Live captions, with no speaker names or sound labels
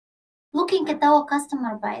Looking at our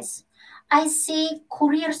customer base, I see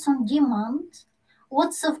careers on demand.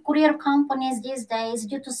 Lots of career companies these days,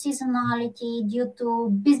 due to seasonality, due to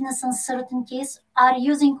business uncertainties, are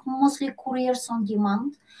using mostly careers on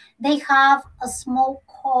demand. They have a small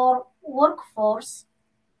core workforce.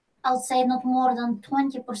 I'll say not more than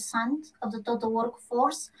 20% of the total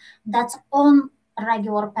workforce that's on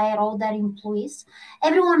regular payroll, their employees.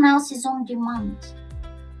 Everyone else is on demand.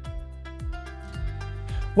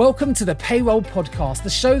 Welcome to the Payroll Podcast, the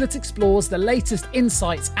show that explores the latest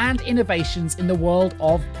insights and innovations in the world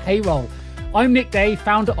of payroll. I'm Nick Day,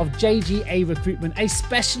 founder of JGA Recruitment, a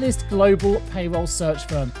specialist global payroll search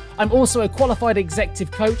firm. I'm also a qualified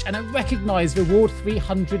executive coach and a recognized Reward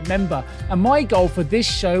 300 member. And my goal for this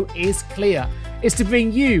show is clear. It's to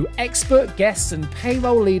bring you expert guests and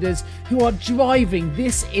payroll leaders who are driving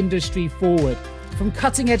this industry forward. From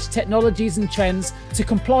cutting-edge technologies and trends to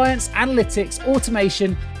compliance, analytics,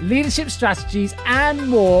 automation, leadership strategies, and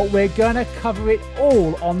more, we're going to cover it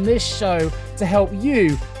all on this show to help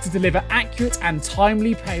you to deliver accurate and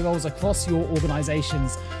timely payrolls across your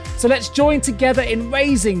organizations. So let's join together in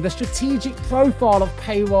raising the strategic profile of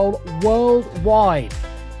payroll worldwide.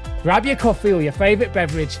 Grab your coffee or your favorite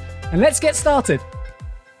beverage and let's get started.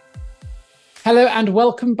 Hello and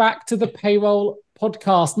welcome back to the Payroll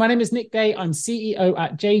Podcast. My name is Nick Day. I'm CEO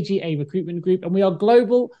at JGA Recruitment Group, and we are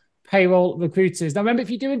global payroll recruiters. Now, remember,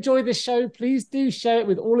 if you do enjoy this show, please do share it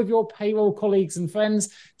with all of your payroll colleagues and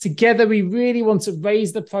friends. Together, we really want to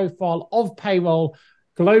raise the profile of payroll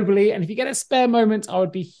globally. And if you get a spare moment, I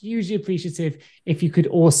would be hugely appreciative if you could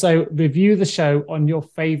also review the show on your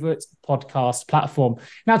favorite podcast platform.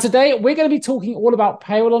 Now, today, we're going to be talking all about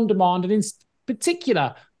payroll on demand and in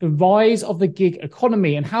particular, the rise of the gig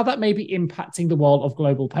economy and how that may be impacting the world of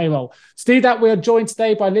global payroll. To do that, we are joined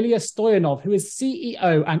today by Lilia Stoyanov, who is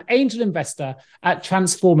CEO and angel investor at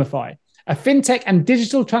Transformify, a fintech and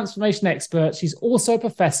digital transformation expert. She's also a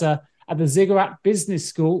professor at the Ziggurat Business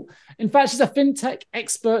School. In fact, she's a fintech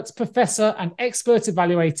expert, professor, and expert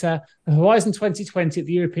evaluator for Horizon 2020 at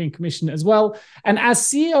the European Commission as well. And as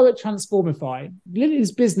CEO at Transformify,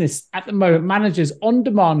 Lilia's business at the moment manages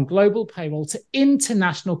on-demand global payroll to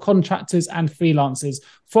international contractors and freelancers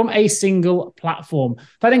from a single platform.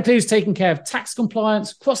 That includes taking care of tax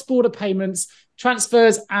compliance, cross-border payments,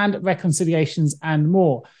 transfers, and reconciliations, and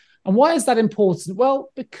more. And why is that important?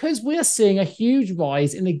 Well, because we're seeing a huge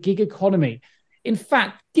rise in the gig economy. In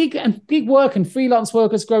fact, gig work and freelance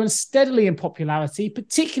work has grown steadily in popularity,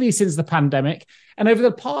 particularly since the pandemic. And over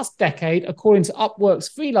the past decade, according to Upwork's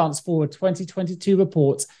Freelance Forward 2022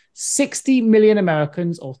 report, 60 million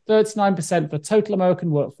Americans, or 39% of the total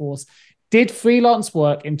American workforce, did freelance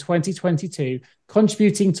work in 2022,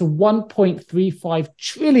 contributing to 1.35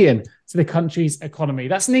 trillion to the country's economy.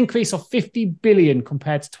 That's an increase of 50 billion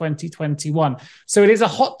compared to 2021. So it is a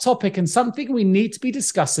hot topic and something we need to be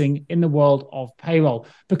discussing in the world of payroll,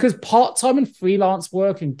 because part-time and freelance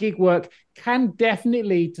work and gig work can definitely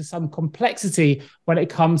lead to some complexity when it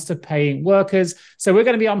comes to paying workers. So we're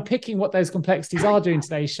going to be unpicking what those complexities are during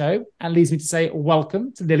today's show, and leads me to say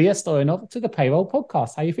welcome to Lilia Stoyanov to the Payroll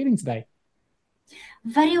Podcast. How are you feeling today?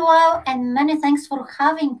 Very well, and many thanks for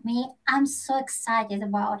having me. I'm so excited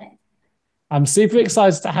about it. I'm super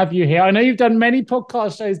excited to have you here. I know you've done many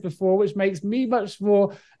podcast shows before, which makes me much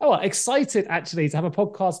more excited, actually, to have a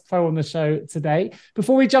podcast pro on the show today.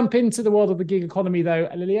 Before we jump into the world of the gig economy, though,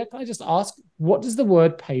 Lilia, can I just ask, what does the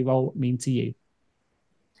word payroll mean to you?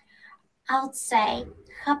 I would say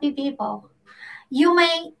happy people. You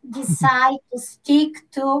may decide to stick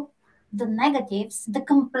to the negatives, the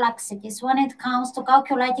complexities when it comes to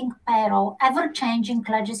calculating payroll, ever-changing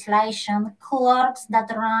legislation, clerks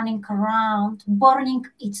that are running around, burning,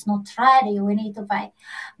 it's not ready, we need to pay.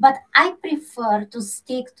 But I prefer to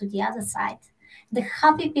stick to the other side. The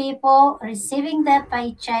happy people receiving their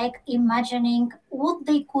paycheck, imagining what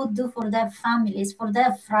they could do for their families, for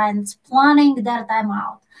their friends, planning their time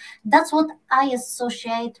out. That's what I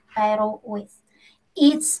associate payroll with.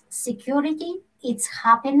 It's security, it's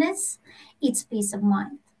happiness, it's peace of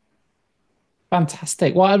mind.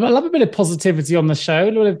 Fantastic. Well, I love a bit of positivity on the show, a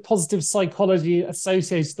little bit of positive psychology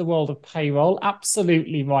associated to the world of payroll.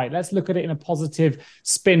 Absolutely right. Let's look at it in a positive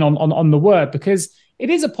spin on the word, because it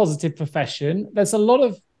is a positive profession. There's a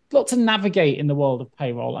lot to navigate in the world of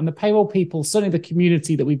payroll, and the payroll people, certainly the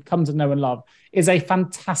community that we've come to know and love, is a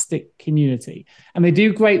fantastic community, and they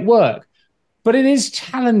do great work, but it is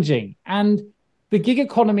challenging. And the gig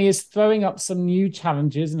economy is throwing up some new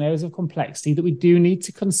challenges and areas of complexity that we do need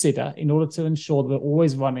to consider in order to ensure that we're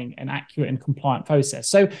always running an accurate and compliant process.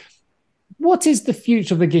 So what is the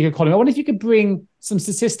future of the gig economy? I wonder if you could bring some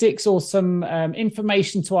statistics or some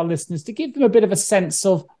information to our listeners to give them a bit of a sense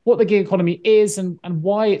of what the gig economy is and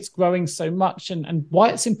why it's growing so much and why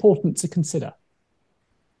it's important to consider.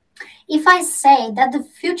 If I say that the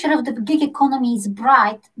future of the gig economy is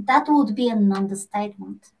bright, that would be an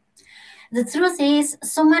understatement. The truth is,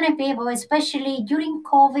 so many people, especially during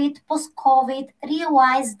COVID, post COVID,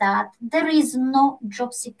 realize that there is no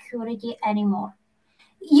job security anymore.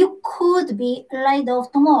 You could be laid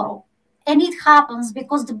off tomorrow. And it happens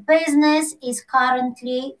because the business is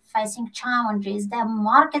currently facing challenges. Their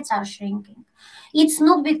markets are shrinking. It's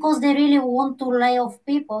not because they really want to lay off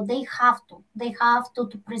people. They have to. They have to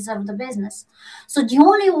preserve the business. So the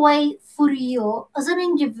only way for you as an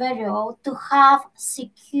individual to have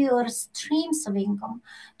secure streams of income,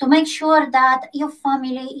 to make sure that your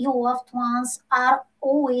family, your loved ones are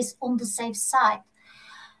always on the safe side,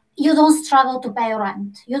 you don't struggle to pay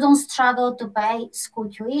rent, you don't struggle to pay school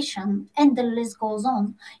tuition, and the list goes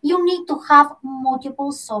on. You need to have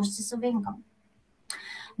multiple sources of income.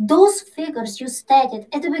 Those figures you stated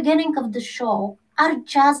at the beginning of the show are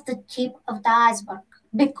just the tip of the iceberg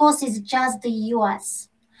because it's just the US.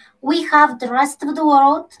 We have the rest of the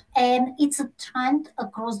world, and it's a trend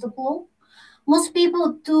across the globe. Most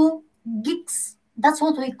people do gigs. That's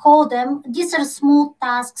what we call them. These are small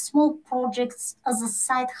tasks, small projects as a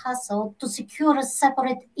side hustle to secure a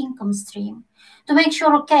separate income stream. To make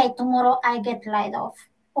sure, okay, tomorrow I get laid off.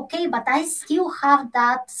 Okay, but I still have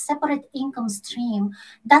that separate income stream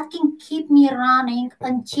that can keep me running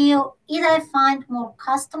until either I find more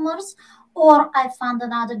customers or I find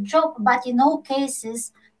another job. But in all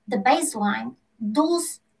cases, the baseline,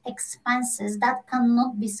 those expenses that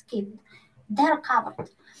cannot be skipped, they're covered.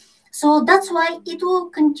 So that's why it will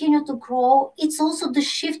continue to grow. It's also the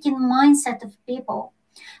shift in mindset of people.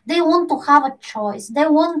 They want to have a choice. They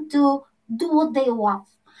want to do what they love.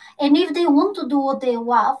 And if they want to do what they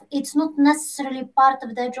love, it's not necessarily part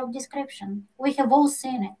of their job description. We have all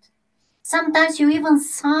seen it. Sometimes you even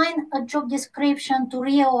sign a job description to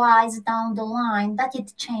realize down the line that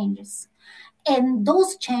it changes. And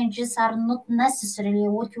those changes are not necessarily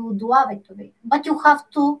what you would love it to be, but you have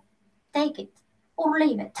to take it or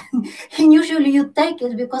leave it. And usually you take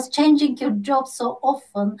it because changing your job so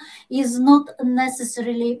often is not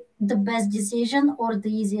necessarily the best decision or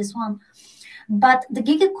the easiest one. But the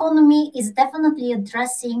gig economy is definitely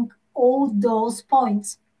addressing all those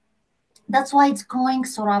points. That's why it's growing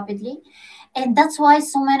so rapidly. And that's why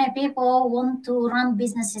so many people want to run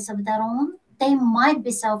businesses of their own. They might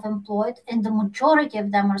be self employed, and the majority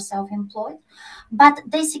of them are self employed, but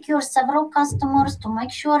they secure several customers to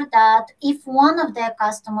make sure that if one of their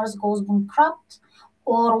customers goes bankrupt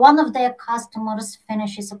or one of their customers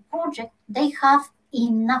finishes a project, they have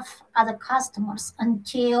enough other customers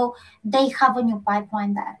until they have a new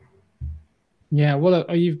pipeline there. Yeah, well,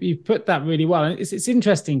 you've put that really well. And it's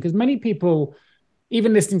interesting because many people,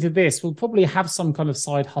 even listening to this, will probably have some kind of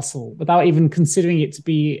side hustle without even considering it to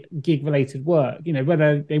be gig related work. You know,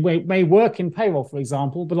 whether they may work in payroll, for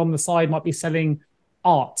example, but on the side might be selling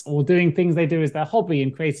art or doing things they do as their hobby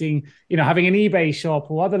and creating, having an eBay shop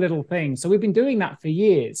or other little things. So we've been doing that for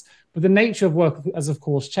years. But the nature of work has, of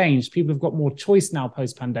course, changed. People have got more choice now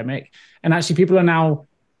post pandemic. And actually, people are now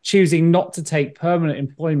choosing not to take permanent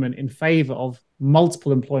employment in favor of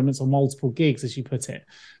multiple employments or multiple gigs, as you put it.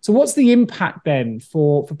 So what's the impact then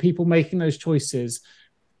for people making those choices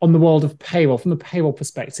on the world of payroll, from the payroll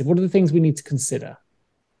perspective? What are the things we need to consider?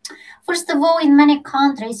 First of all, in many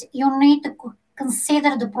countries, you need to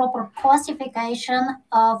consider the proper classification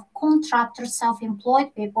of contractors,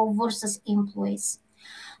 self-employed people versus employees.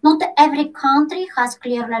 Not every country has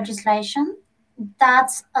clear legislation.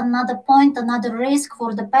 That's another point, another risk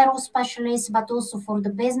for the payroll specialists, but also for the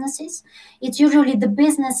businesses. It's usually the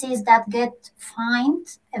businesses that get fined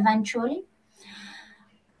eventually.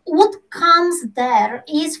 What comes there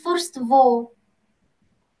is, first of all,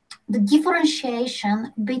 the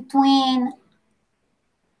differentiation between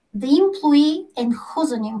the employee and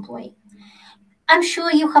who's an employee. I'm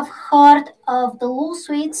sure you have heard of the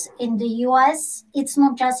lawsuits in the US. It's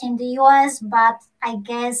not just in the US, but I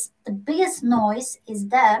guess the biggest noise is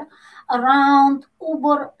there around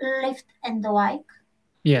Uber, Lyft, and the like.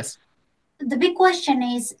 Yes. The big question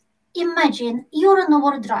is, imagine you're an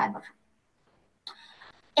Uber driver,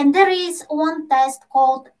 and there is one test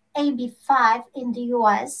called AB5 in the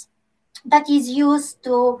US that is used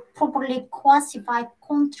to properly classify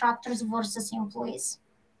contractors versus employees.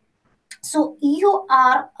 So you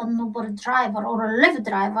are an Uber driver or a Lyft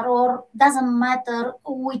driver, or doesn't matter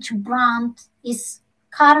which brand is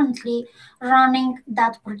currently running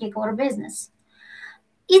that particular business.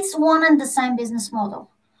 It's one and the same business model.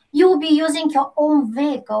 You will be using your own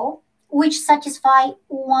vehicle, which satisfy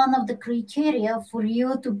one of the criteria for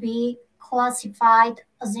you to be classified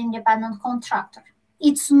as independent contractor.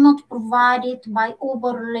 It's not provided by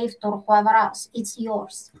Uber, Lyft, or whoever else. It's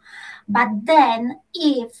yours. But then,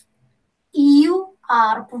 if you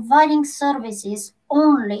are providing services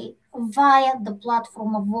only via the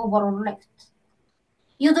platform of Uber or Lyft,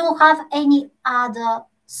 you don't have any other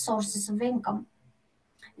sources of income.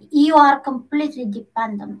 You are completely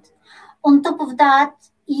dependent. On top of that,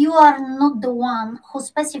 you are not the one who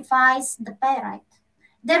specifies the pay rate.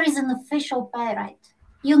 There is an official pay rate.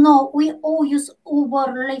 You know, we all use Uber,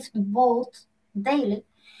 Lyft, Bolt daily.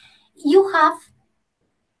 You have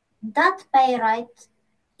that pay rate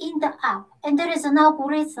in the app, and there is an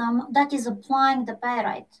algorithm that is applying the pay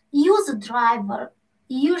rate. You, as a driver,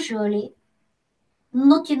 usually,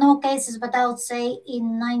 not in all cases, but I would say in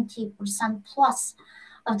 90% plus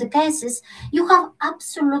of the cases, you have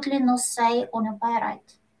absolutely no say on your pay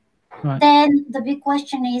rate. Right. Then the big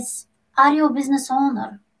question is, are you a business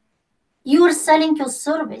owner? You are selling your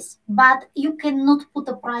service, but you cannot put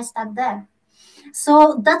a price tag there.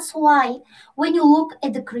 So that's why when you look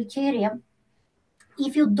at the criteria,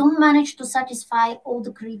 if you don't manage to satisfy all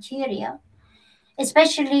the criteria,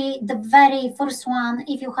 especially the very first one,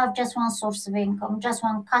 if you have just one source of income, just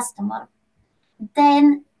one customer,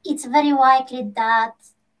 then it's very likely that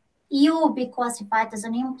you will be classified as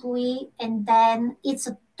an employee, and then it's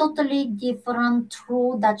a totally different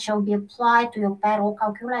rule that shall be applied to your payroll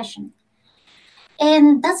calculation.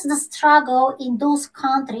 And that's the struggle in those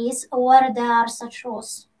countries where there are such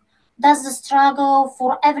rules. That's the struggle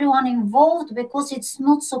for everyone involved because it's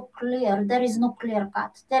not so clear. There is no clear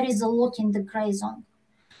cut. There is a lot in the gray zone.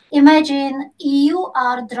 Imagine you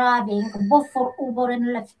are driving both for Uber and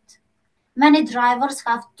Lyft. Many drivers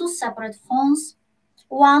have two separate phones.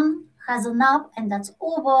 One has an app, and that's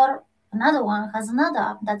Uber. Another one has another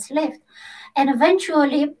app, that's Lyft. And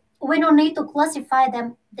eventually, we don't need to classify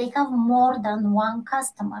them. They have more than one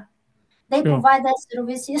customer. They Sure. provide their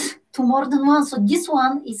services to more than one. So this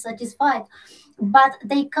one is satisfied. But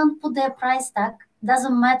they can't put their price tag.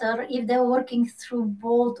 Doesn't matter if they're working through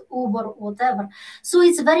Bolt, Uber, whatever. So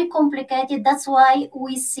it's very complicated. That's why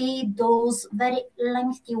we see those very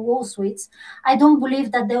lengthy lawsuits. I don't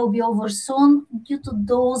believe that they will be over soon due to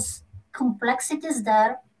those complexities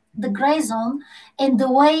there, the gray zone, and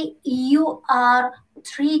the way you are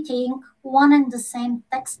treating one and the same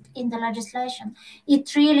text in the legislation.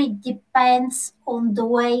 It really depends on the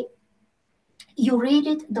way you read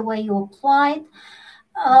it, the way you apply it.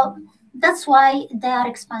 Uh, that's why there are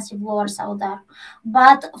expensive lawyers out there.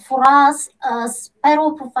 But for us, as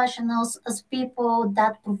payroll professionals, as people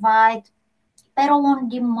that provide payroll on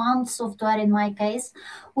demand software, in my case,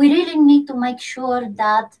 we really need to make sure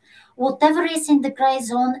that whatever is in the gray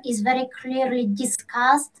zone is very clearly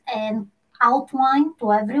discussed and outlined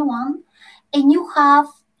to everyone. And you have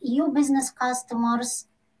your business customers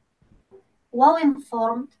well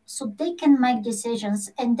informed so they can make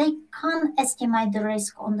decisions and they can estimate the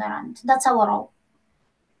risk on their end. That's our role.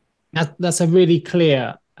 That's a really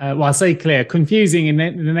clear, well, I say clear, confusing in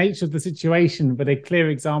the nature of the situation, but a clear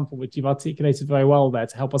example, which you've articulated very well there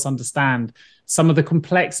to help us understand some of the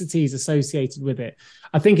complexities associated with it.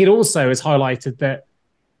 I think it also has highlighted that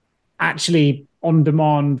actually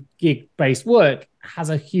on-demand gig-based work has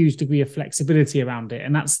a huge degree of flexibility around it.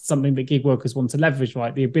 And that's something that gig workers want to leverage,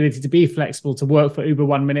 right? The ability to be flexible, to work for Uber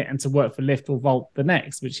 1 minute and to work for Lyft or Volt the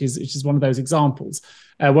next, which is one of those examples.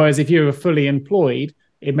 Whereas if you're fully employed,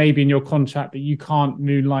 it may be in your contract that you can't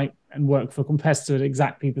moonlight and work for a competitor at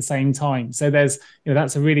exactly the same time. So there's,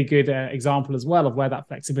 that's a really good example as well of where that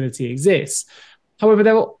flexibility exists. However,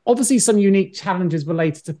 there are obviously some unique challenges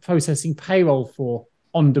related to processing payroll for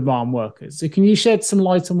on-demand workers. So can you shed some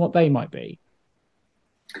light on what they might be?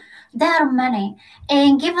 There are many,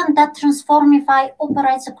 and given that Transformify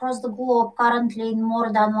operates across the globe currently in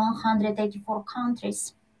more than 184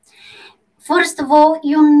 countries, first of all,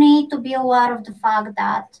 you need to be aware of the fact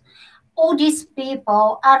that all these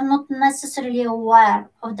people are not necessarily aware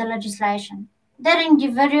of the legislation. They're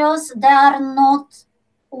individuals, they are not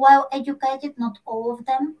well educated, not all of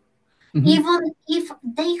them. Mm-hmm. Even if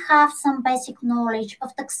they have some basic knowledge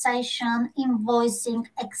of taxation, invoicing,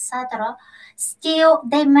 etc., still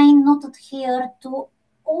they may not adhere to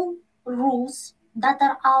all rules that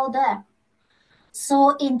are out there.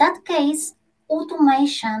 So, in that case,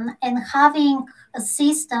 automation and having a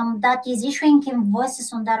system that is issuing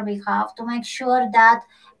invoices on their behalf to make sure that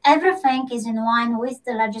everything is in line with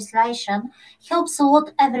the legislation helps a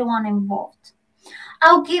lot everyone involved.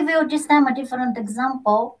 I'll give you this time a different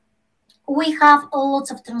example. we have lots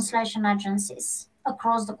of translation agencies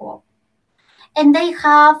across the globe, and they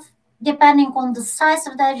have, depending on the size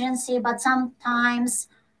of the agency, but sometimes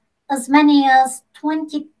as many as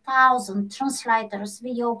 20,000 translators,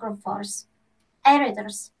 videographers,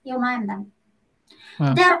 editors, you name them.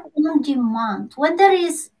 Wow. They're on demand. When there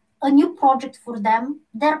is a new project for them,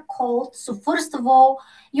 they're called. So, first of all,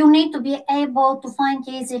 you need to be able to find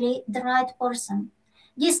easily the right person.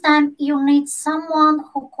 This time, you need someone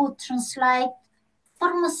who could translate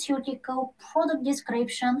pharmaceutical product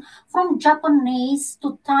description from Japanese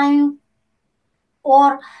to Thai,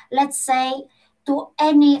 or let's say to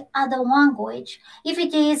any other language. If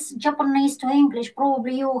it is Japanese to English,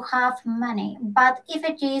 probably you have many. But if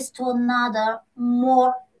it is to another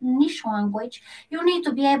more niche language, you need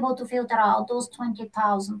to be able to filter out those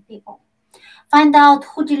 20,000 people. Find out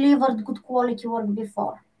who delivered good quality work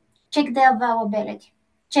before. Check the availability.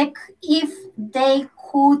 Check if they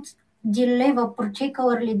could deliver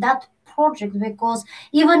particularly that project, because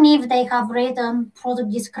even if they have written product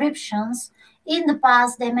descriptions in the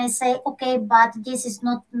past, they may say, okay, but this is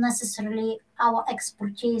not necessarily our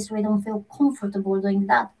expertise. We don't feel comfortable doing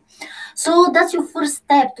that. So that's your first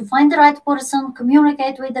step, to find the right person,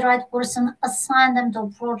 communicate with the right person, assign them to a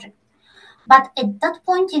project. But at that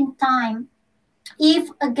point in time, if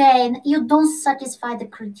again you don't satisfy the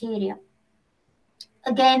criteria,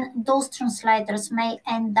 again those translators may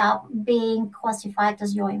end up being classified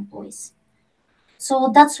as your employees.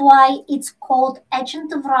 So that's why it's called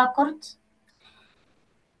agent of record.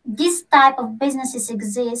 This type of businesses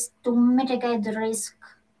exist to mitigate the risk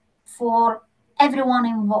for everyone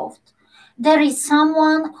involved. There is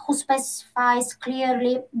someone who specifies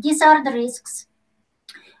clearly these are the risks.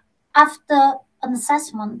 After an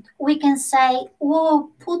assessment, we can say we'll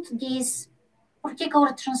put this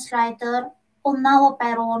particular translator on our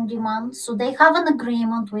payroll on demand. So they have an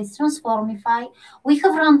agreement with Transformify. We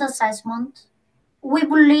have run the assessment. We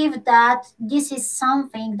believe that this is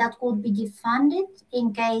something that could be defended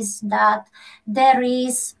in case that there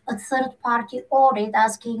is a third party audit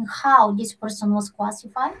asking how this person was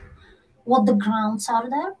classified, what the grounds are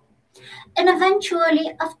there. And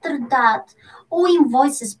eventually, after that, all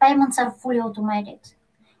invoices payments are fully automated.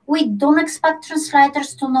 We don't expect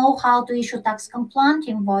translators to know how to issue tax compliant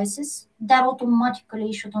invoices. They're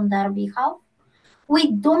automatically issued on their behalf. We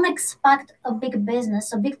don't expect a big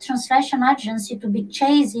business, a big translation agency to be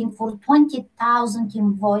chasing for 20,000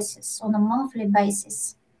 invoices on a monthly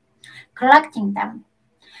basis, collecting them,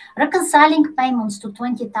 reconciling payments to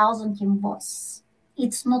 20,000 invoices.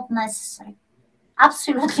 It's not necessary.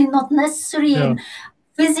 Absolutely not necessary. Yeah. And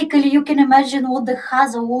physically, you can imagine what the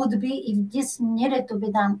hassle would be if this needed to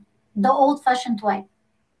be done the old fashioned way,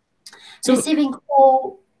 So receiving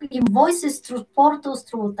all invoices through portals,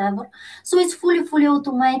 through whatever. So it's fully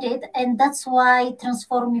automated, and that's why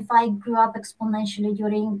Transformify grew up exponentially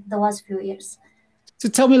during the last few years. So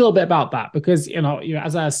tell me a little bit about that, because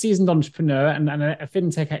as a seasoned entrepreneur and a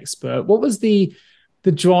fintech expert, what was the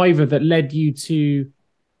driver that led you to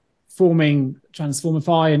forming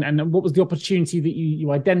Transformify, and what was the opportunity that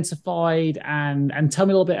you identified, and tell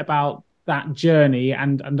me a little bit about that journey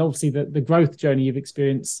and obviously the growth journey you've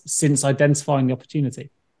experienced since identifying the opportunity.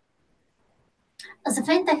 As a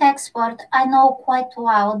fintech expert, I know quite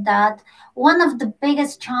well that one of the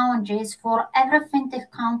biggest challenges for every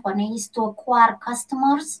fintech company is to acquire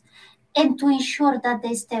customers and to ensure that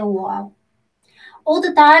they stay loyal. All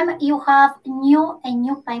the time, you have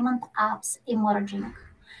new payment apps emerging.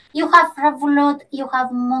 You have Revolut, you have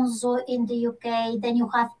Monzo in the UK, then you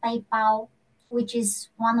have PayPal, which is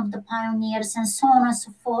one of the pioneers, and so on and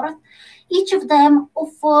so forth. Each of them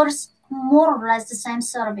offers more or less the same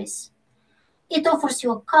service. It offers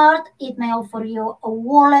you a card, it may offer you a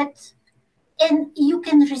wallet, and you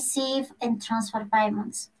can receive and transfer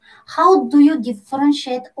payments. How do you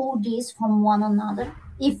differentiate all these from one another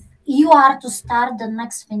if you are to start the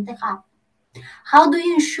next fintech app? How do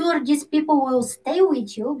you ensure these people will stay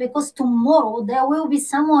with you? Because tomorrow there will be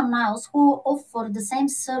someone else who will offer the same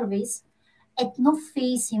service at no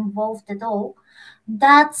fees involved at all.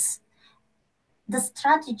 That's the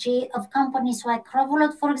strategy of companies like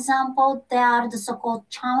Revolut, for example. They are the so-called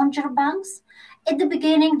challenger banks. At the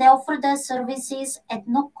beginning, they offer their services at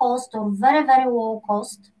no cost or very low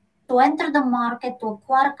cost to enter the market, to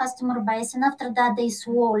acquire customer base, and after that, they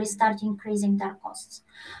slowly start increasing their costs.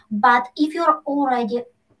 But if you're already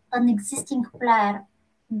an existing player,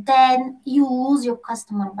 then you lose your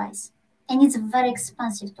customer base, and it's very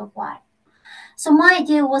expensive to acquire. So my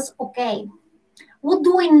idea was, okay, What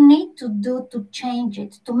do we need to do to change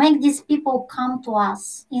it, to make these people come to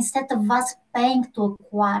us instead of us paying to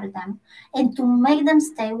acquire them and to make them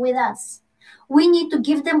stay with us? We need to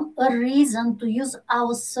give them a reason to use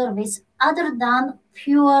our service other than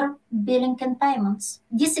pure billing and payments.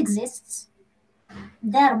 This exists.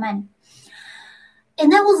 There are many.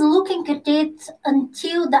 And I was looking at it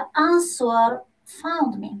until the answer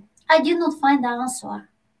found me. I did not find the answer.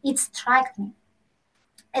 It struck me.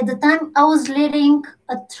 At the time, I was leading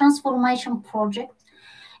a transformation project,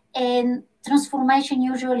 and transformation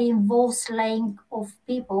usually involves laying off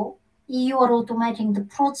people. You are automating the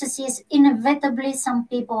processes. Inevitably, some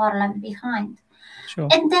people are left behind. Sure.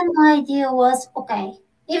 And then my idea was, okay,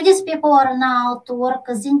 if these people are now to work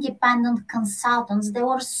as independent consultants, they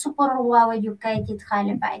were super well educated,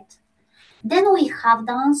 highly paid. Then we have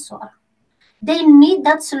the answer. They need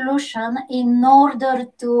that solution in order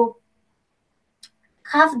to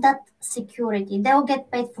have that security. They'll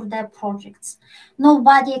get paid for their projects.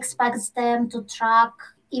 Nobody expects them to track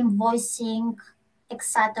invoicing,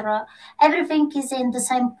 etc. Everything is in the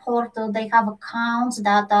same portal. They have accounts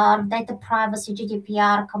that are data privacy,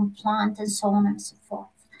 GDPR compliant, and so on and so forth.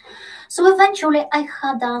 So eventually, I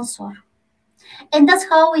had the answer. And that's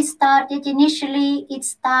how we started. Initially, it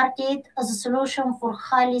started as a solution for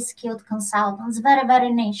highly skilled consultants, very,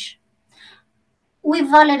 very niche. We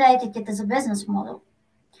validated it as a business model.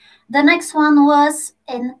 The next one was,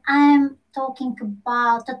 and I'm talking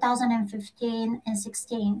about 2015 and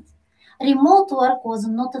 16. Remote work was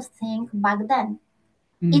not a thing back then.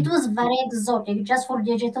 It was very exotic just for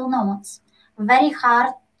digital nomads. Very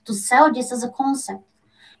hard to sell this as a concept.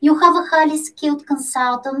 You have a highly skilled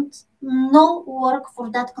consultant, no work for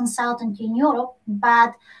that consultant in Europe,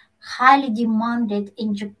 but highly demanded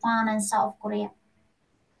in Japan and South Korea.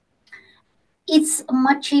 It's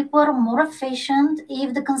much cheaper, more efficient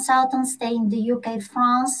if the consultants stay in the UK,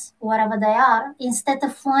 France, wherever they are, instead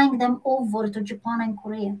of flying them over to Japan and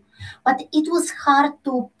Korea. But it was hard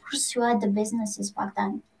to persuade the businesses back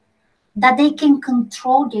then that they can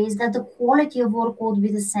control this, that the quality of work would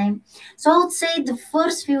be the same. So I would say the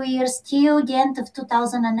first few years till the end of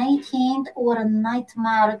 2018 were a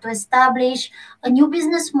nightmare to establish a new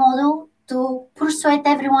business model, to persuade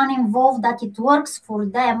everyone involved that it works for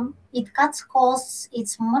them, it cuts costs,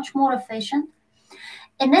 it's much more efficient.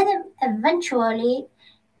 And then eventually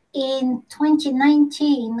in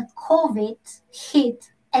 2019, COVID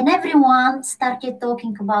hit and everyone started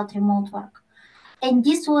talking about remote work. And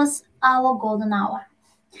this was our golden hour.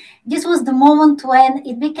 This was the moment when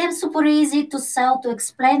it became super easy to sell, to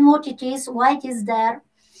explain what it is, why it is there.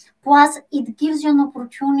 Plus, it gives you an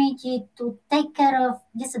opportunity to take care of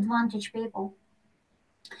disadvantaged people.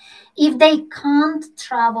 If they can't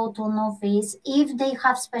travel to an office, if they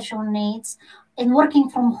have special needs, and working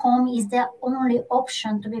from home is their only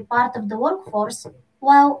option to be part of the workforce,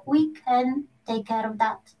 well, we can take care of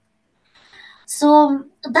that. So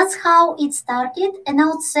that's how it started. And I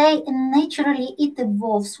would say naturally it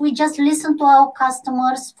evolves. We just listen to our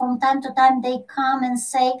customers. From time to time, they come and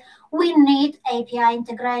say, we need API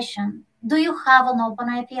integration. Do you have an open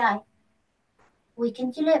API? We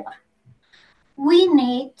can deliver. We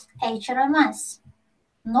need HRMS.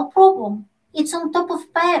 No problem. It's on top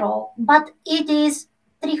of payroll, but it is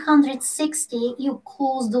 360. You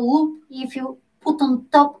close the loop if you put on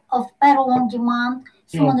top of payroll on demand,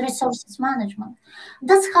 human resources management.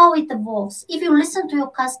 That's how it evolves. If you listen to your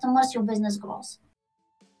customers, your business grows.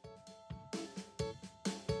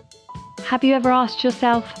 Have you ever asked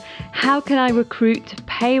yourself, how can I recruit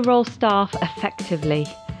payroll staff effectively?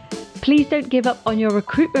 Please don't give up on your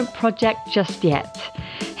recruitment project just yet.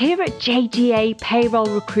 Here at JGA Payroll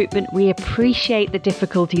Recruitment, we appreciate the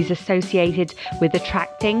difficulties associated with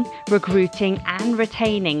attracting, recruiting and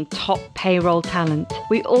retaining top payroll talent.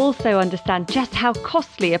 We also understand just how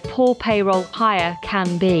costly a poor payroll hire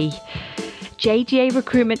can be. JGA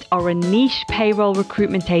Recruitment are a niche payroll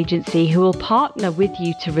recruitment agency who will partner with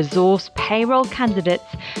you to resource payroll candidates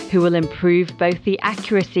who will improve both the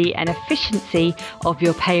accuracy and efficiency of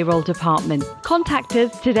your payroll department. Contact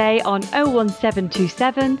us today on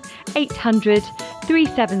 01727 800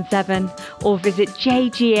 377 or visit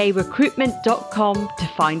jgarecruitment.com to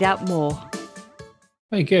find out more.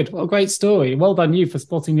 Very good. What a great story. Well done you for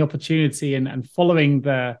spotting the opportunity and following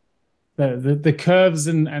the curves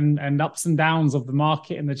and ups and downs of the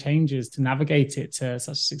market and the changes to navigate it to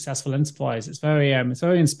such a successful enterprise. It's very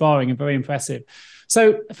inspiring and very impressive.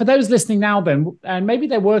 So for those listening now then, and maybe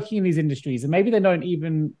they're working in these industries and maybe they don't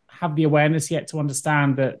even have the awareness yet to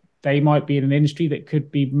understand that they might be in an industry that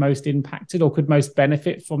could be most impacted or could most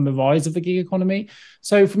benefit from the rise of the gig economy.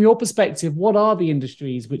 So from your perspective, what are the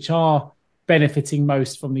industries which are benefiting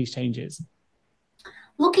most from these changes?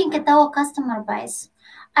 Looking at our customer base,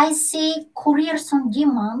 I see careers on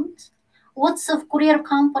demand. Lots of career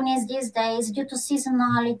companies these days, due to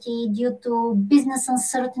seasonality, due to business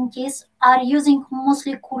uncertainties, are using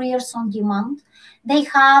mostly careers on demand. They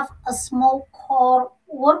have a small core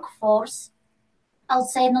workforce. I'll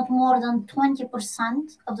say not more than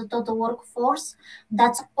 20% of the total workforce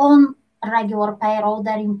that's on regular payroll,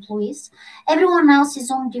 their employees. Everyone else is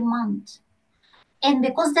on demand. And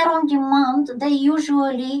because they're on demand, they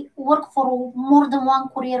usually work for more than one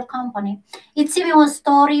courier company. It's even a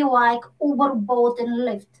story like Uber, Bolt, and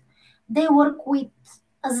Lyft. They work with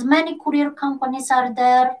as many courier companies are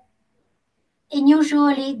there, and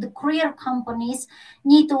usually the courier companies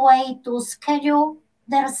need a way to schedule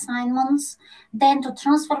their assignments, then to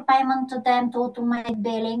transfer payment to them to automate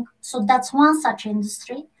billing. So that's one such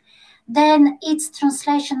industry. Then it's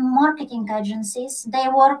translation marketing agencies. They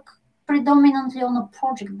work predominantly on a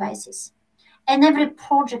project basis, and every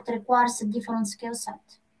project requires a different skill set.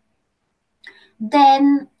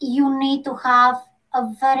 Then you need to have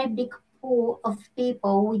a very big pool of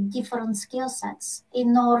people with different skill sets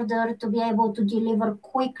in order to be able to deliver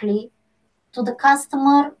quickly to the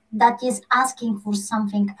customer that is asking for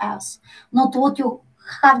something else, not what you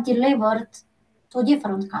have delivered to a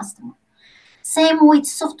different customer. Same with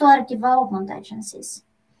software development agencies.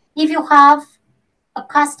 If you have a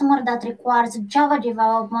customer that requires Java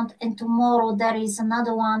development and tomorrow there is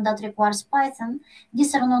another one that requires Python,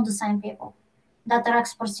 these are not the same people that are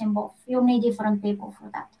experts in both. You need different people for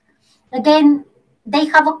that. Again, they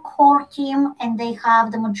have a core team and they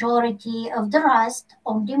have the majority of the rest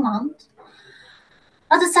on demand.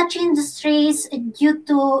 Other such industries, due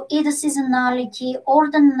to either seasonality or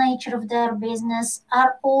the nature of their business,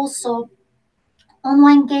 are also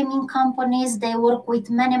online gaming companies. They work with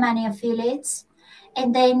many affiliates,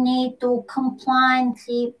 and they need to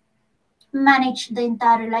compliantly manage the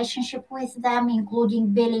entire relationship with them,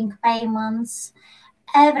 including billing, payments,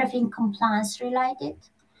 everything compliance related.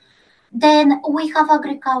 Then we have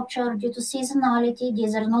agriculture. Due to seasonality,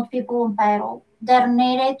 these are not people on payroll. They're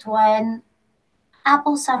needed when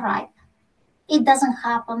apples are ripe. It doesn't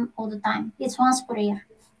happen all the time. It's once per year.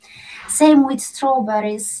 Same with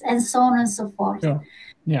strawberries and so on and so forth. Sure.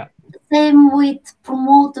 Yeah. Same with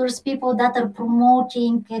promoters, people that are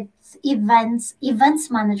promoting at events.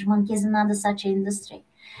 Events management is another such industry.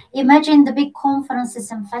 Imagine the big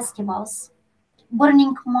conferences and festivals.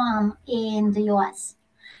 Burning Man in the US.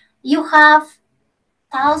 You have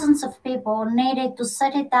thousands of people needed to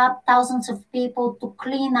set it up, thousands of people to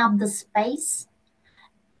clean up the space,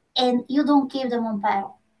 and you don't keep them on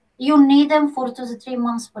payroll. You need them for 2 to 3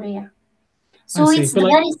 months per year. So I see. it's But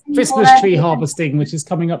like very simple. Christmas tree harvesting, which is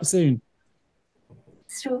coming up soon.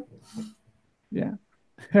 It's true. Yeah.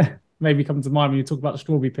 Maybe come to mind when you talk about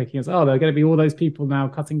strawberry picking. It's, oh, there are going to be all those people now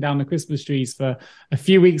cutting down the Christmas trees for a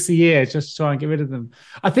few weeks a year just to try and get rid of them.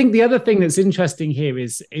 I think the other thing that's interesting here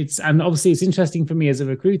is and obviously it's interesting for me as a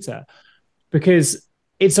recruiter because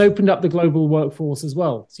it's opened up the global workforce as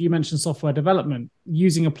well. So you mentioned software development,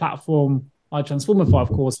 using a platform like Transformify, of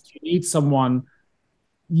course. If you need someone,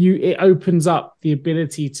 it opens up the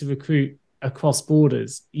ability to recruit across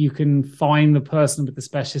borders. You can find the person with the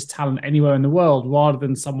specialist talent anywhere in the world rather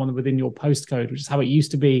than someone within your postcode, which is how it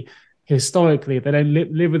used to be historically. If they don't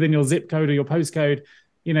live within your zip code or your postcode,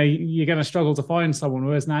 you're going to struggle to find someone.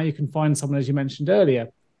 Whereas now you can find someone, as you mentioned earlier,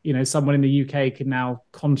 someone in the UK can now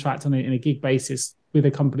contract on in a gig basis with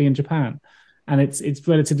a company in Japan. And it's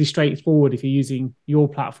relatively straightforward if you're using your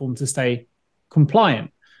platform to stay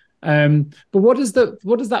compliant. But what does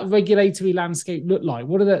that regulatory landscape look like?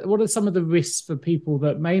 What are some of the risks for people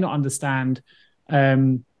that may not understand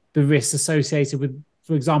the risks associated with,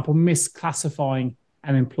 for example, misclassifying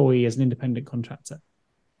an employee as an independent contractor?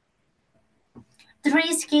 The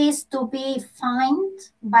risk is to be fined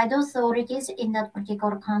by the authorities in that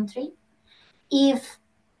particular country. If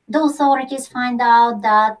the authorities find out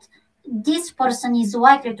that this person is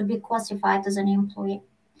likely to be classified as an employee.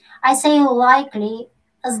 I say likely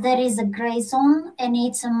as there is a gray zone and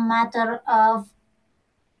it's a matter of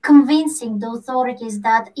convincing the authorities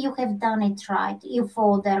that you have done it right, you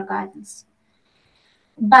follow their guidance.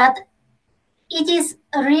 But it is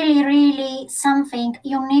really something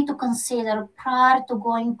you need to consider prior to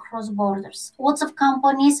going cross borders. Lots of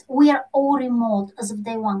companies, we are all remote as of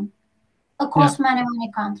day one across many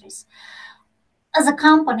countries. As a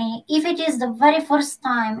company, if it is the very first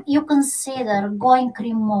time you consider going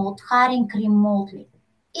remote, hiring remotely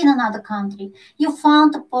in another country, you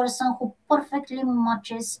found a person who perfectly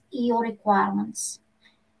matches your requirements.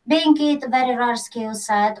 being it a very rare skill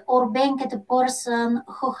set, or being it a person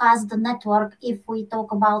who has the network, if we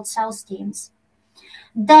talk about sales teams,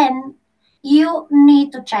 then you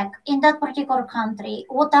need to check in that particular country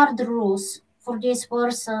what are the rules for this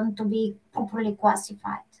person to be properly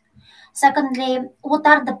classified. Secondly, what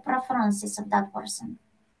are the preferences of that person?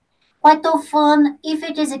 Quite often, if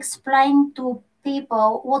it is explained to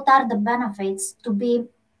people what are the benefits to be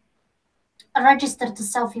registered to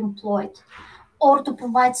self-employed or to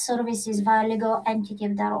provide services via legal entity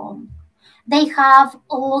of their own, they have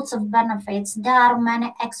lots of benefits. There are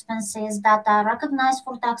many expenses that are recognized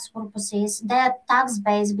for tax purposes. Their tax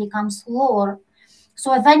base becomes lower,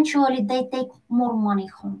 so eventually they take more money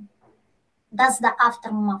home. That's the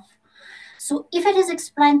aftermath. So if it is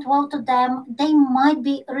explained well to them, they might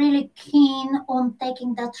be really keen on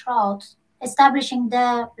taking that route, establishing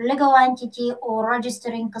the legal entity or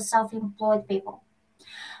registering as self-employed people.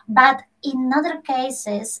 But in other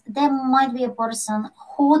cases, there might be a person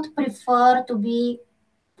who would prefer to be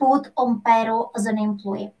put on payroll as an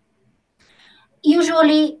employee.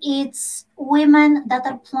 Usually, it's women that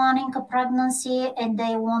are planning a pregnancy and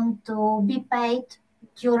they want to be paid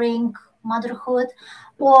during motherhood,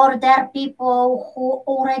 or there are people who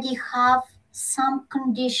already have some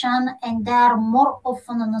condition and they are more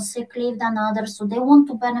often on a sick leave than others, so they want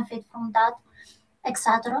to benefit from that,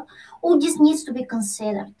 etc. All this needs to be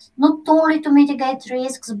considered, not only to mitigate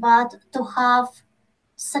risks, but to have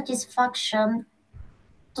satisfaction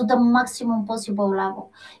to the maximum possible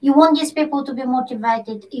level. You want these people to be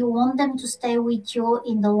motivated, you want them to stay with you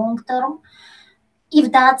in the long term.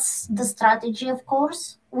 If that's the strategy, of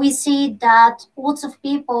course, we see that lots of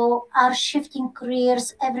people are shifting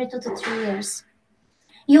careers every 2 to 3 years.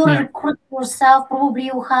 You Yeah. recruit yourself, probably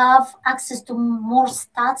you have access to more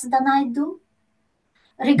stats than I do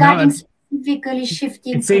regarding No, specifically it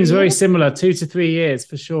shifting seems very careers. similar, 2 to 3 years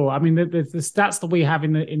for sure. I mean, the stats that we have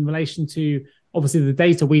in relation to, obviously the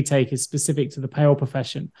data we take is specific to the payroll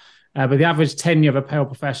profession, but the average tenure of a payroll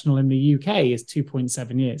professional in the UK is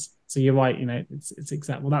 2.7 years. So you're right, it's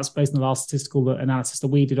exact. Well, that's based on the last statistical analysis that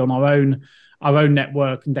we did on our own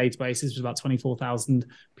network and databases, which was about 24,000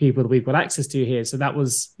 people that we've got access to here. So that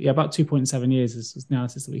was about 2.7 years is the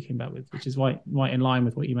analysis that we came back with, which is right in line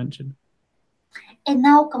with what you mentioned. And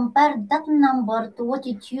now compare that number to what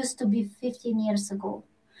it used to be 15 years ago.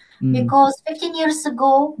 Mm. Because 15 years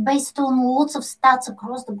ago, based on lots of stats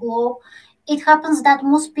across the globe, it happens that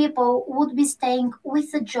most people would be staying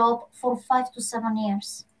with a job for 5 to 7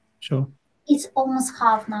 years. Sure. It's almost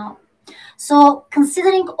half now. So,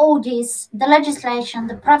 considering all this, the legislation,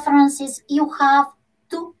 the preferences, you have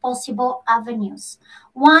two possible avenues.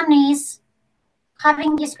 One is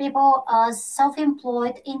having these people as self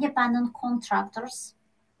employed independent contractors,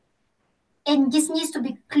 and this needs to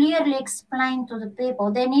be clearly explained to the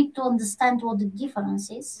people. They need to understand what the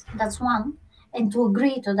difference is. That's one, and to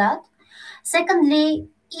agree to that. Secondly,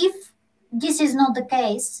 if this is not the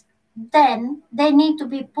case, then they need to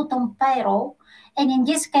be put on payroll, and in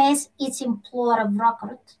this case, it's employer of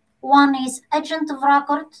record. One is agent of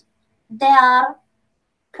record. They are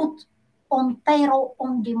put on payroll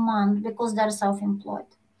on demand because they're self-employed.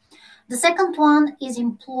 The second one is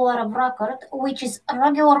employer of record, which is a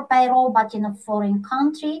regular payroll but in a foreign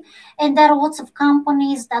country. And there are lots of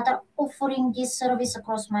companies that are offering this service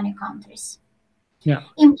across many countries. Yeah.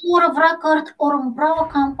 Employer of record or umbrella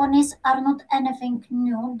companies are not anything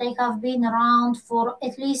new. They have been around for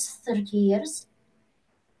at least 30 years.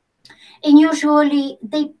 And usually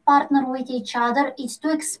they partner with each other. It's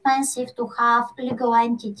too expensive to have own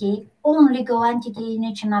legal entity in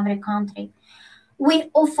each and every country.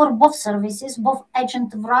 We offer both services, both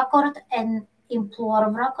agent of record and employer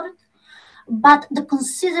of record. But the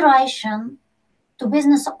consideration to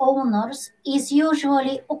business owners is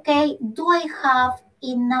usually, okay, do I have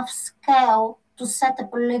enough scale to set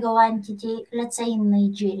up a legal entity, let's say in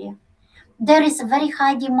Nigeria? There is a very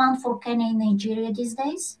high demand for Kenya in Nigeria these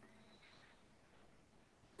days.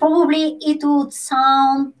 Probably it would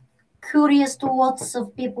sound curious to lots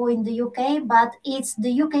of people in the UK, but it's the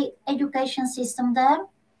UK education system there.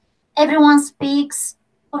 Everyone speaks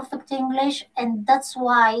perfect English, and that's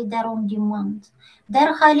why they're on demand.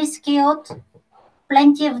 They're highly skilled,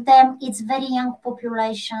 plenty of them. It's very young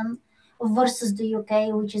population versus the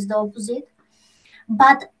UK, which is the opposite.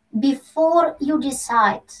 But before you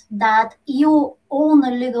decide that you own a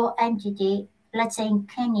legal entity, let's say in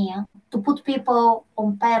Kenya, to put people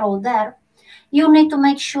on payroll there, you need to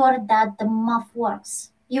make sure that the math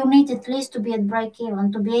works. You need at least to be at break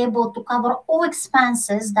even to be able to cover all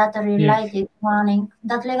expenses that are Yeah. related to running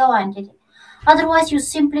that legal entity. Otherwise, you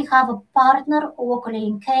simply have a partner locally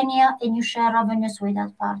in Kenya and you share revenues with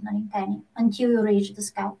that partner in Kenya until you reach the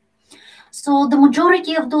scale. So the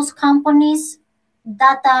majority of those companies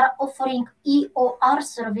that are offering EOR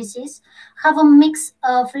services have a mix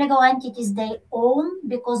of legal entities they own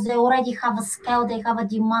because they already have a scale, they have a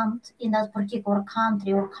demand in that particular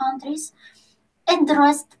country or countries, and the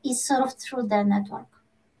rest is served through their network.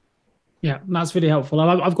 Yeah, that's really helpful.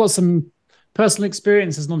 I've got some personal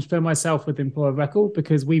experience as an entrepreneur myself with Employer of Record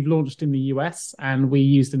because we've launched in the US and we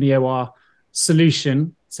used an EOR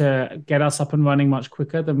solution to get us up and running much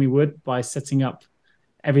quicker than we would by setting up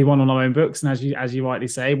everyone on our own books. And as you rightly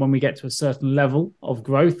say, when we get to a certain level of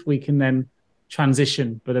growth, we can then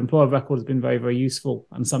transition. But Employer of Record has been very, very useful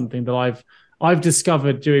and something that I've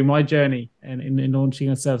discovered during my journey in launching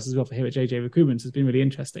a service as well for here at JJ Recruitment has been really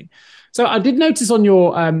interesting. So I did notice on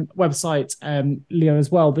your website, Leo,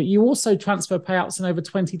 as well, that you also transfer payouts in over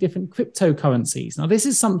 20 different cryptocurrencies. Now, this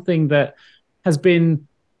is something that has been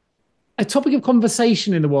a topic of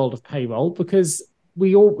conversation in the world of payroll because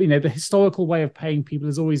we all, the historical way of paying people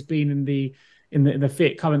has always been in the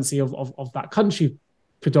fiat currency of that country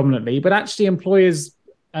predominantly, but actually employees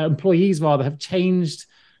rather have changed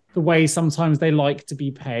the way sometimes they like to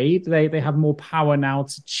be paid. They have more power now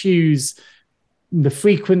to choose the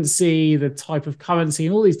frequency, the type of currency,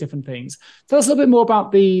 and all these different things. Tell us a little bit more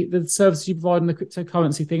about the services you provide in the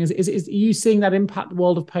cryptocurrency thing. Are you seeing that impact the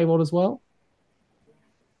world of payroll as well?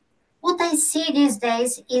 What I see these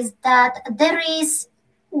days is that there is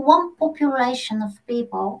one population of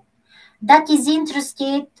people that is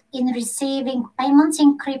interested in receiving payments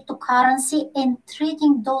in cryptocurrency and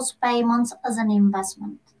treating those payments as an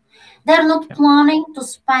investment. They're not planning to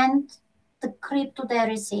spend the crypto they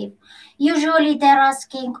receive. Usually they're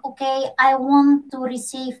asking, okay, I want to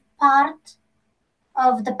receive part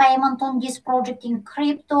of the payment on this project in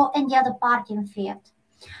crypto and the other part in fiat.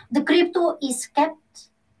 The crypto is kept.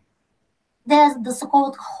 There's the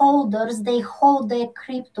so-called holders, they hold their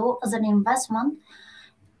crypto as an investment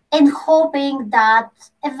and hoping that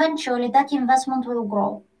eventually that investment will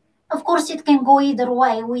grow. Of course, it can go either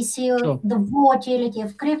way. We see the volatility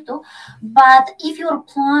of crypto, but if you're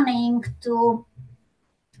planning to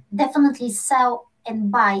definitely sell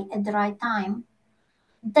and buy at the right time,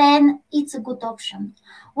 then it's a good option.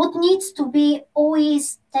 What needs to be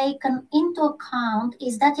always taken into account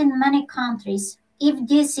is that in many countries, if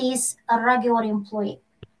this is a regular employee,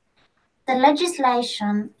 the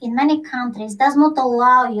legislation in many countries does not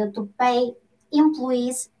allow you to pay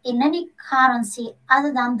employees in any currency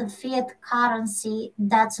other than the fiat currency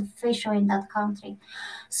that's official in that country.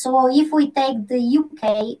 So if we take the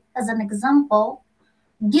UK as an example,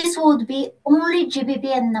 this would be only GBP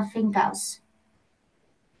and nothing else.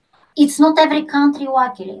 It's not every country,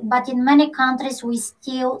 luckily, but in many countries we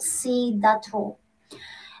still see that rule.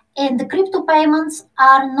 And the crypto payments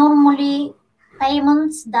are normally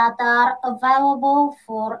payments that are available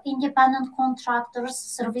for independent contractors,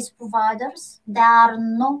 service providers. There are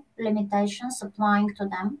no limitations applying to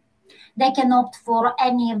them. They can opt for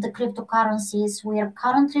any of the cryptocurrencies we are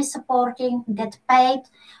currently supporting, get paid,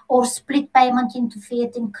 or split payment into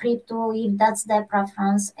fiat and crypto if that's their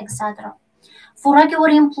preference, etc. For regular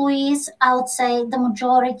employees, I would say the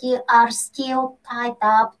majority are still tied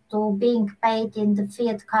up to being paid in the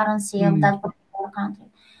fiat currency of that particular country,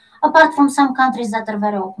 apart from some countries that are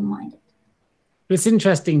very open-minded. It's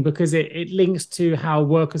interesting because it links to how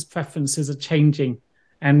workers' preferences are changing.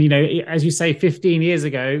 And, as you say, 15 years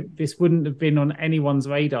ago, this wouldn't have been on anyone's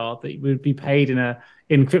radar that you would be paid in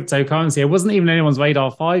cryptocurrency. It wasn't even anyone's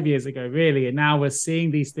radar 5 years ago, really. And now we're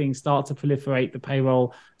seeing these things start to proliferate the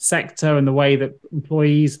payroll sector and the way that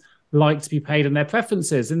employees like to be paid and their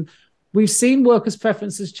preferences. And we've seen workers'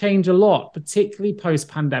 preferences change a lot, particularly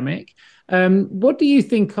post-pandemic. What do you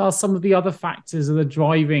think are some of the other factors that are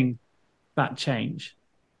driving that change?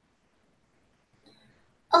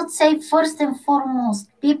 I would say first and foremost,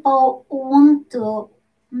 people want to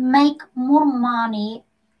make more money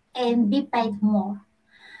and be paid more.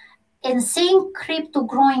 And seeing crypto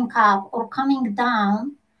growing up or coming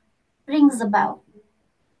down rings a bell.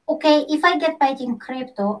 Okay, if I get paid in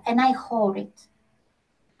crypto and I hold it,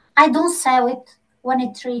 I don't sell it when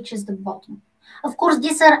it reaches the bottom. Of course,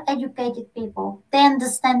 these are educated people. They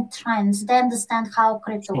understand trends. They understand how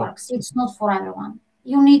crypto works. It's not for everyone.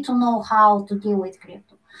 You need to know how to deal with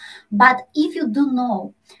crypto. But if you do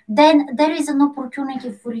know, then there is an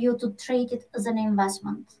opportunity for you to treat it as an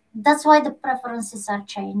investment. That's why the preferences are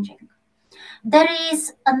changing. There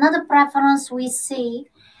is another preference we see,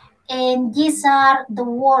 and these are the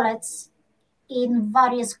wallets in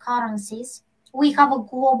various currencies. We have a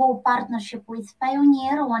global partnership with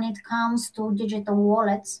Pioneer when it comes to digital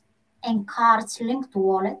wallets and cards linked to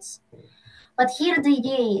wallets. But here the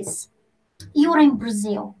idea is you're in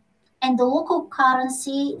Brazil and the local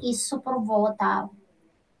currency is super volatile.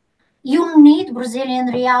 You need Brazilian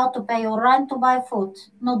real to pay your rent to buy food,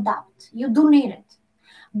 no doubt. You do need it.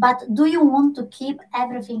 But do you want to keep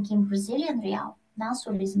everything in Brazilian real? The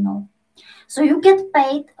answer is no. So you get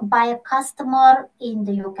paid by a customer in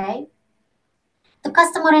the UK. The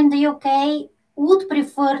customer in the UK would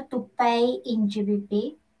prefer to pay in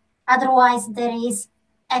GBP. Otherwise, there is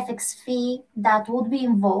FX fee that would be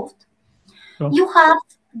involved. Sure. You have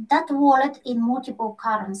that wallet in multiple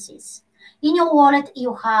currencies. In your wallet,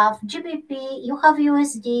 you have GBP, you have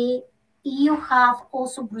USD, you have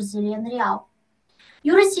also Brazilian real.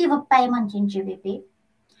 You receive a payment in GBP.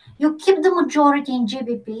 You keep the majority in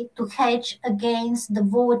GBP to hedge against the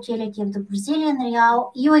volatility of the Brazilian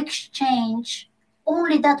real. You exchange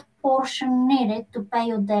only that portion needed to pay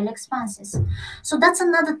your daily expenses. So that's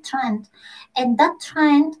another trend. And that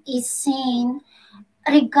trend is seen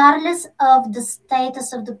regardless of the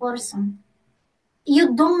status of the person.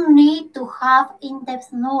 You don't need to have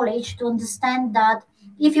in-depth knowledge to understand that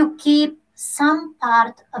if you keep some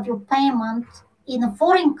part of your payment in a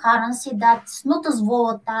foreign currency that's not as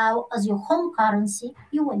volatile as your home currency,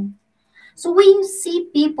 you win. So we see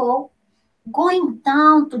people going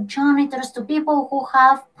down to janitors, to people who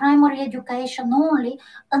have primary education only,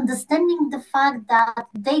 understanding the fact that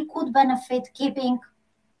they could benefit keeping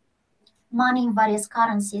money in various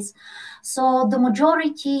currencies. So the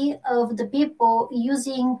majority of the people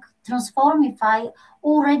using Transformify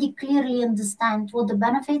already clearly understand what the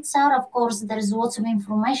benefits are. Of course, there is lots of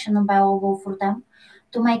information available for them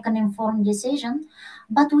to make an informed decision,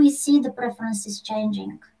 but we see the preferences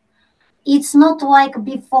changing. It's not like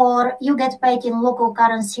before you get paid in local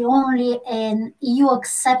currency only and you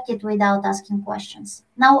accept it without asking questions.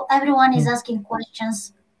 Now everyone is asking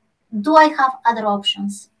questions. Do I have other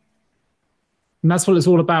options? And that's what it's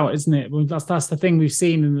all about, isn't it? That's the thing we've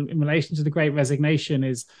seen in relation to the Great Resignation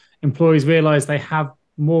is employees realize they have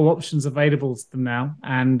more options available to them now.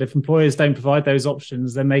 And if employers don't provide those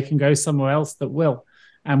options, then they can go somewhere else that will.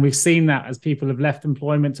 And we've seen that as people have left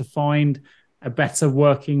employment to find a better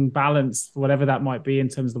working balance, whatever that might be in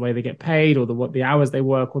terms of the way they get paid or what the hours they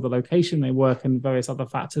work or the location they work and various other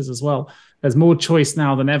factors as well. There's more choice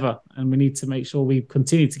now than ever. And we need to make sure we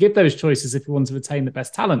continue to give those choices if we want to retain the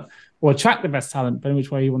best talent or attract the best talent, depending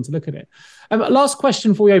which way you want to look at it. Last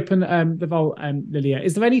question before we open the vault, Lilia.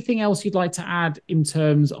 Is there anything else you'd like to add in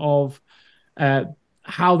terms of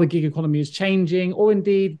how the gig economy is changing, or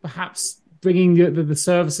indeed perhaps bringing the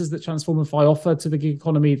services that Transformify offer to the gig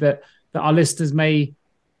economy that our listeners may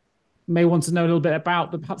want to know a little bit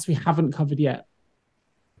about, but perhaps we haven't covered yet?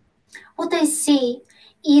 What I see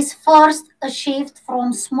is first a shift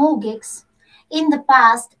from small gigs. In the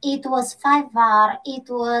past, it was Fiverr, it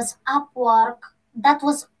was Upwork that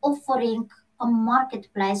was offering a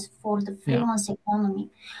marketplace for the freelance economy.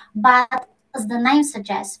 But as the name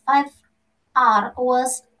suggests, Fiverr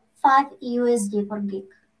was 5 USD per gig.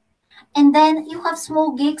 And then you have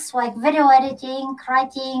small gigs like video editing,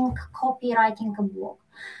 writing, copywriting a blog.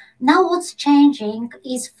 Now what's changing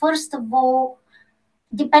is, first of all,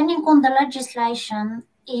 depending on the legislation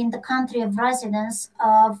in the country of residence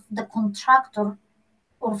of the contractor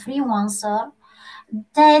or freelancer,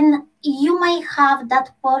 then you may have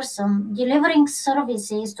that person delivering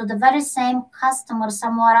services to the very same customer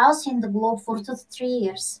somewhere else in the globe for 2 to 3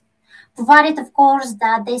 years, provided, of course,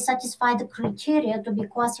 that they satisfy the criteria to be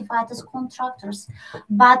classified as contractors.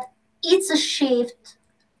 But it's a shift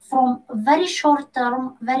from very short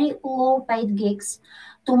term, very low paid gigs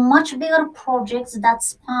to much bigger projects that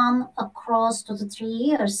span across 2 to 3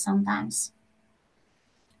 years sometimes,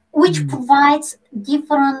 which provides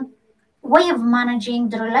different way of managing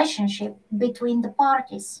the relationship between the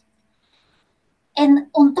parties. And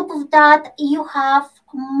on top of that, you have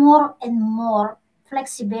more and more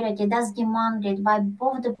flexibility that's demanded by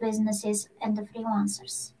both the businesses and the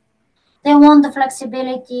freelancers. They want the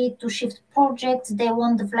flexibility to shift projects, they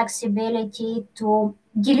want the flexibility to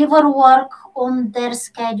deliver work on their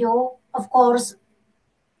schedule, of course,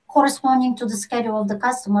 corresponding to the schedule of the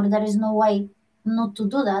customer. There is no way not to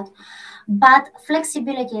do that. But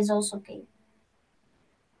flexibility is also key.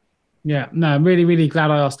 Yeah, no, I'm really, really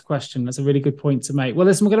glad I asked the question. That's a really good point to make. Well,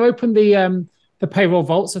 listen, we're going to open the payroll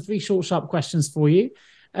vault. So 3 short, sharp questions for you.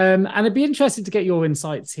 And it'd be interesting to get your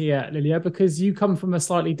insights here, Lilia, because you come from a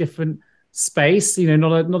slightly different space,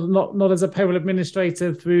 not as a payroll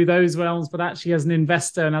administrator through those realms, but actually as an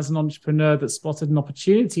investor and as an entrepreneur that spotted an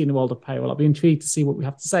opportunity in the world of payroll. I'll be intrigued to see what we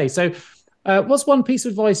have to say. So What's one piece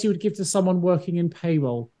of advice you would give to someone working in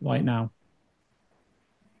payroll right now?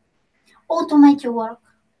 Automate your work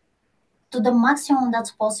to the maximum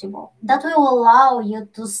that's possible. That will allow you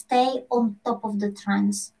to stay on top of the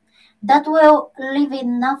trends. That will leave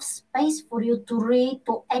enough space for you to read,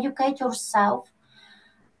 to educate yourself.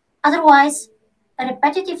 Otherwise,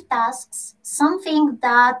 repetitive tasks, something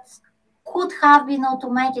that could have been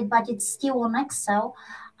automated but it's still on Excel,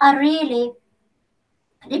 are really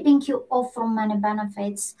ripping you off from many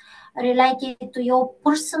benefits related to your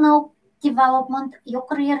personal development, your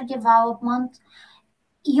career development,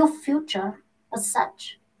 your future as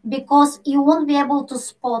such, because you won't be able to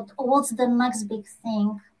spot what's the next big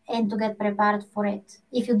thing and to get prepared for it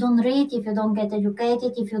if you don't read, if you don't get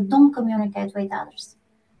educated, if you don't communicate with others.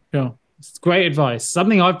 Sure. It's great advice.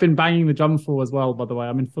 Something I've been banging the drum for as well, by the way.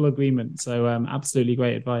 I'm in full agreement. So absolutely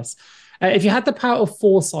great advice. If you had the power of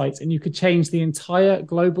foresight and you could change the entire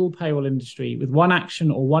global payroll industry with one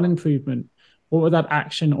action or one improvement, what would that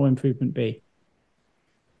action or improvement be?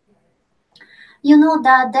 You know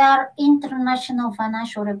that there are international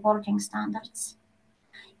financial reporting standards.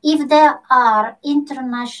 If there are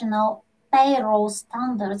international payroll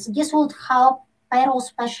standards, this would help payroll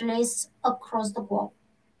specialists across the globe.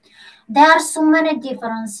 There are so many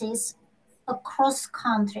differences across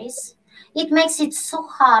countries. It makes it so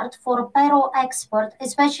hard for a payroll expert,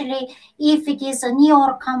 especially if it is a New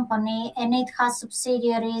York company and it has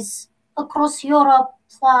subsidiaries across Europe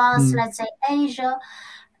plus, let's say, Asia,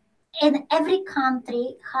 and every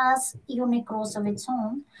country has unique rules of its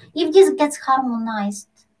own. If this gets harmonized,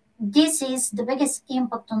 this is the biggest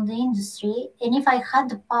impact on the industry. And if I had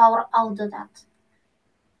the power, I'll do that.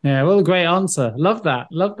 Yeah, well, great answer. Love that.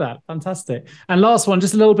 Love that. Fantastic. And last one,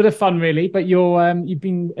 just a little bit of fun, really. But you've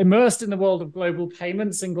been immersed in the world of global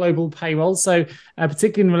payments and global payroll. So,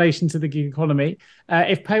 particularly in relation to the gig economy,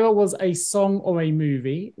 if payroll was a song or a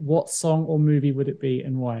movie, what song or movie would it be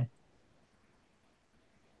and why?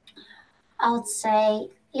 I would say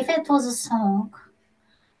if it was a song,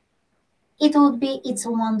 it would be It's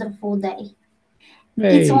a Wonderful Day.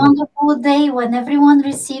 It's a Hey. wonderful day when everyone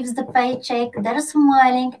receives the paycheck, they're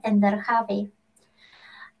smiling and they're happy.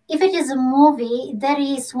 If it is a movie, there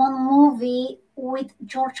is one movie with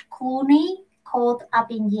George Clooney called Up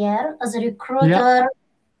in the Air. As a Yeah, recruiter,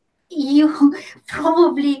 you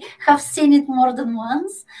probably have seen it more than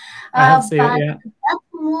once. I have seen it. But Yeah. that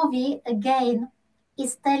movie, again,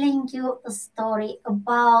 is telling you a story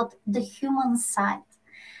about the human side.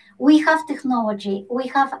 We have technology, we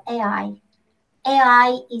have AI.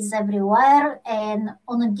 AI is everywhere, and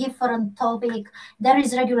on a different topic, there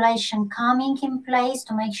is regulation coming in place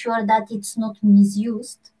to make sure that it's not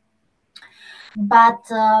misused. But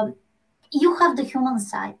you have the human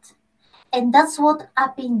side, and that's what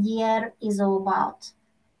Up in the Air is all about.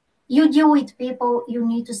 You deal with people, you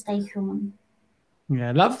need to stay human.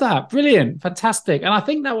 Yeah, love that. Brilliant. Fantastic. And I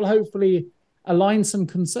think that will hopefully align some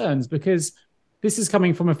concerns because this is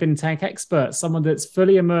coming from a fintech expert, someone that's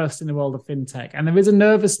fully immersed in the world of fintech. And there is a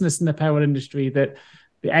nervousness in the payroll industry that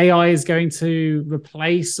the AI is going to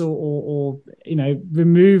replace or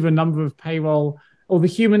remove a number of payroll or the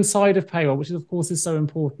human side of payroll, which of course is so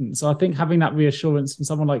important. So I think having that reassurance from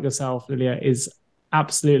someone like yourself, Lilia, is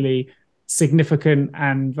absolutely significant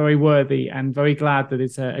and very worthy, and very glad that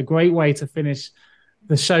it's a great way to finish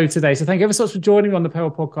the show today. So thank you ever so much for joining me on the Payroll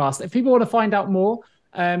podcast. If people want to find out more,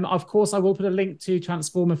 of course, I will put a link to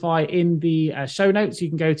Transformify in the show notes. You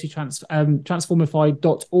can go to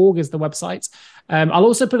transformify.org is the website. I'll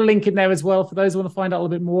also put a link in there as well for those who want to find out a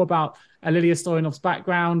little bit more about Lilia Stoyanov's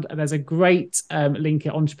background. And there's a great link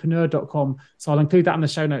at entrepreneur.com. So I'll include that in the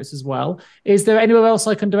show notes as well. Is there anywhere else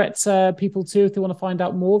I can direct people to if they want to find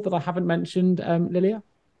out more that I haven't mentioned, Lilia?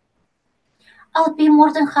 I would be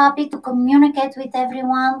more than happy to communicate with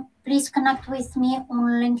everyone. Please connect with me on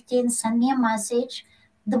LinkedIn, send me a message.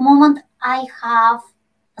 The moment I have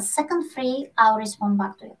a second free, I'll respond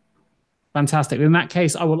back to you. Fantastic. In that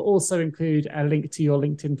case, I will also include a link to your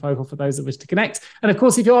LinkedIn profile for those that wish to connect. And of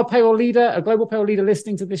course, if you're a payroll leader, a global payroll leader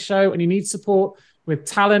listening to this show, and you need support with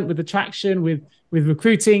talent, with attraction, with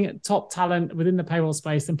recruiting top talent within the payroll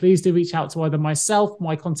space, then please do reach out to either myself,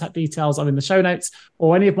 my contact details are in the show notes,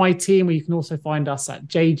 or any of my team, where you can also find us at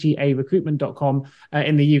jgarecruitment.com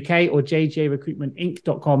in the UK, or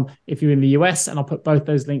jgarecruitmentinc.com if you're in the US. And I'll put both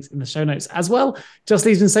those links in the show notes as well. Just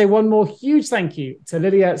leaves me to say one more huge thank you to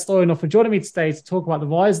Lilia Stoyanov for joining me today to talk about the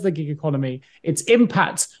rise of the gig economy, its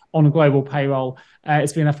impact on global payroll.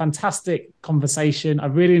 It's been a fantastic conversation. I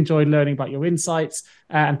really enjoyed learning about your insights.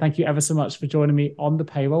 And thank you ever so much for joining me on the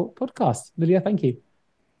Payroll podcast. Lilia, thank you.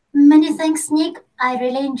 Many thanks, Nick. I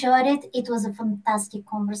really enjoyed it. It was a fantastic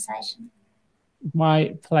conversation.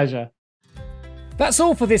 My pleasure. That's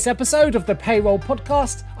all for this episode of the Payroll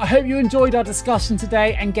Podcast. I hope you enjoyed our discussion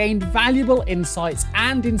today and gained valuable insights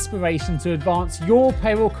and inspiration to advance your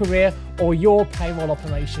payroll career or your payroll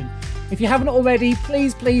operation. If you haven't already,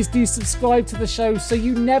 please do subscribe to the show so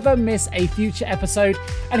you never miss a future episode.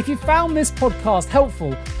 And if you found this podcast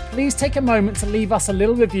helpful, please take a moment to leave us a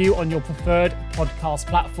little review on your preferred podcast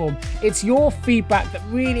platform. It's your feedback that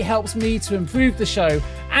really helps me to improve the show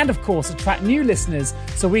and, of course, attract new listeners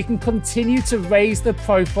so we can continue to raise the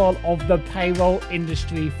profile of the payroll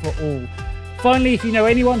industry for all. Finally, if you know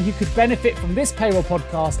anyone who could benefit from this payroll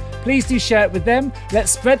podcast, please do share it with them.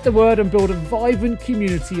 Let's spread the word and build a vibrant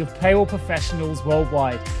community of payroll professionals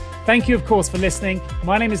worldwide. Thank you, of course, for listening.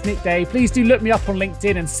 My name is Nick Day. Please do look me up on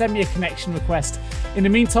LinkedIn and send me a connection request. In the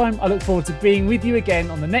meantime, I look forward to being with you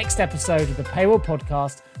again on the next episode of the Payroll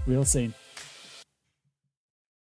Podcast real soon.